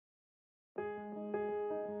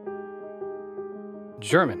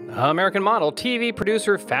German, American model, TV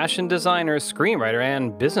producer, fashion designer, screenwriter,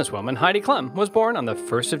 and businesswoman Heidi Klum was born on the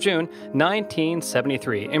 1st of June,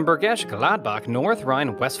 1973 in Bergisch Gladbach, North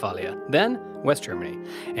Rhine Westphalia, then West Germany,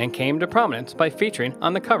 and came to prominence by featuring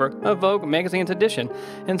on the cover of Vogue magazine's edition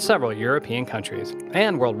in several European countries,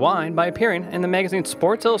 and worldwide by appearing in the magazine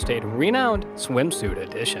Sports Illustrated renowned swimsuit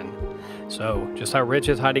edition. So, just how rich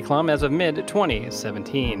is Heidi Klum as of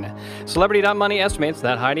mid-2017? Celebrity.money estimates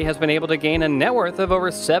that Heidi has been able to gain a net worth of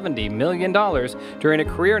over $70 million during a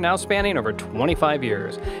career now spanning over 25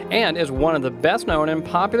 years, and is one of the best-known and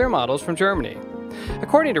popular models from Germany.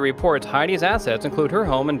 According to reports, Heidi's assets include her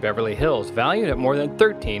home in Beverly Hills, valued at more than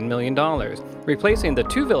 $13 million, replacing the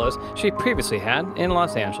 2 villas she previously had in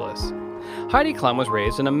Los Angeles. Heidi Klum was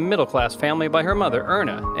raised in a middle-class family by her mother,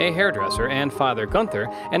 Erna, a hairdresser, and father, Gunther,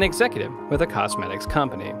 an executive with a cosmetics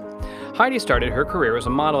company. Heidi started her career as a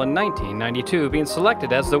model in 1992, being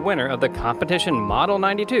selected as the winner of the competition Model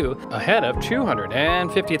 92, ahead of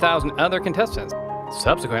 250,000 other contestants,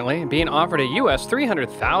 subsequently being offered a U.S.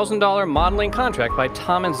 $300,000 modeling contract by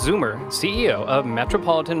Thomas Zoomer, CEO of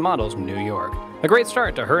Metropolitan Models New York. A great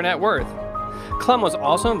start to her net worth. Klum was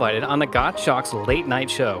also invited on the Gottschalk's Late Night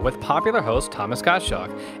Show with popular host Thomas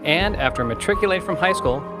Gottschalk, and after matriculating from high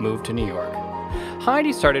school, moved to New York.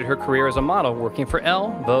 Heidi started her career as a model working for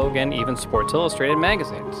Elle, Vogue, and even Sports Illustrated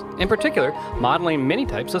magazines, in particular modeling many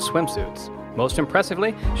types of swimsuits. Most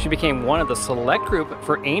impressively, she became one of the select group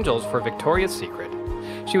for angels for Victoria's Secret.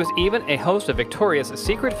 She was even a host of Victoria's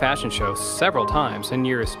Secret fashion show several times in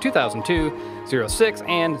years 2002, 06,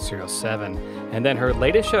 and 07, and then her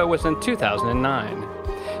latest show was in 2009.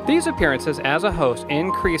 These appearances as a host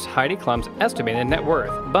increased Heidi Klum's estimated net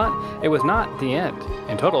worth, but it was not the end.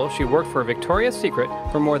 In total, she worked for Victoria's Secret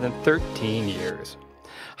for more than 13 years.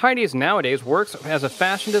 Heidi nowadays works as a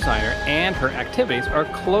fashion designer, and her activities are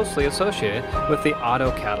closely associated with the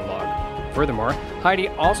auto catalog. Furthermore, Heidi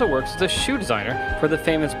also works as a shoe designer for the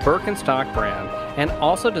famous Birkenstock brand, and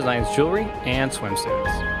also designs jewelry and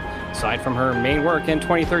swimsuits. Aside from her main work in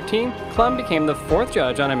 2013, Klum became the 4th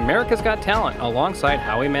judge on America's Got Talent alongside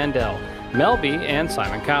Howie Mandel, Mel B, and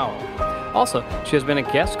Simon Cowell. Also, she has been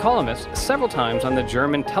a guest columnist several times on the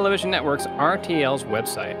German television network's RTL's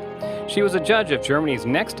website. She was a judge of Germany's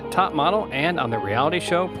Next Top Model and on the reality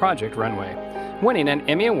show Project Runway, winning an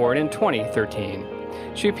Emmy Award in 2013.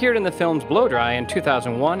 She appeared in the films Blow Dry in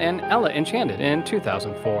 2001 and Ella Enchanted in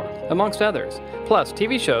 2004, amongst others, plus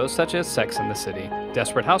TV shows such as Sex and the City,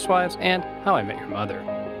 Desperate Housewives, and How I Met Your Mother.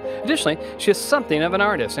 Additionally, she is something of an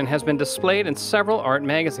artist and has been displayed in several art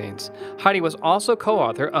magazines. Heidi was also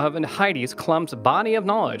co-author of Heidi's Klum's Body of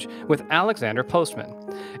Knowledge with Alexander Postman,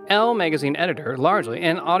 Elle magazine editor, largely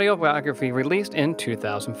an autobiography released in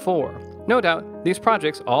 2004. No doubt, these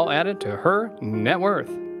projects all added to her net worth.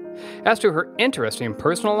 As to her interesting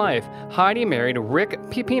personal life, Heidi married Rick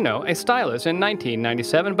Pipino, a stylist, in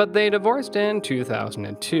 1997, but they divorced in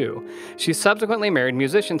 2002. She subsequently married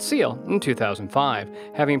musician Seal in 2005,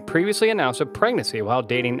 having previously announced a pregnancy while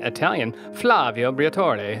dating Italian Flavio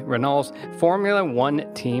Briatore, Renault's Formula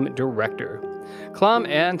One team director. Klum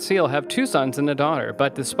and Seal have 2 sons and a daughter,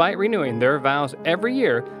 but despite renewing their vows every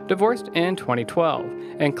year, divorced in 2012,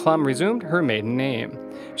 and Klum resumed her maiden name.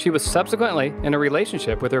 She was subsequently in a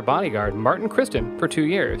relationship with her bodyguard Martin Kristen for 2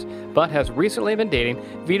 years, but has recently been dating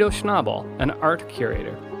Vito Schnabel, an art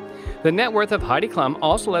curator. The net worth of Heidi Klum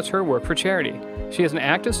also lets her work for charity. She is an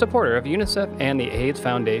active supporter of UNICEF and the AIDS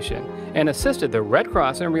Foundation, and assisted the Red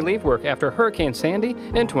Cross in relief work after Hurricane Sandy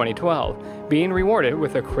in 2012, being rewarded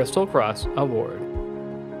with a Crystal Cross Award.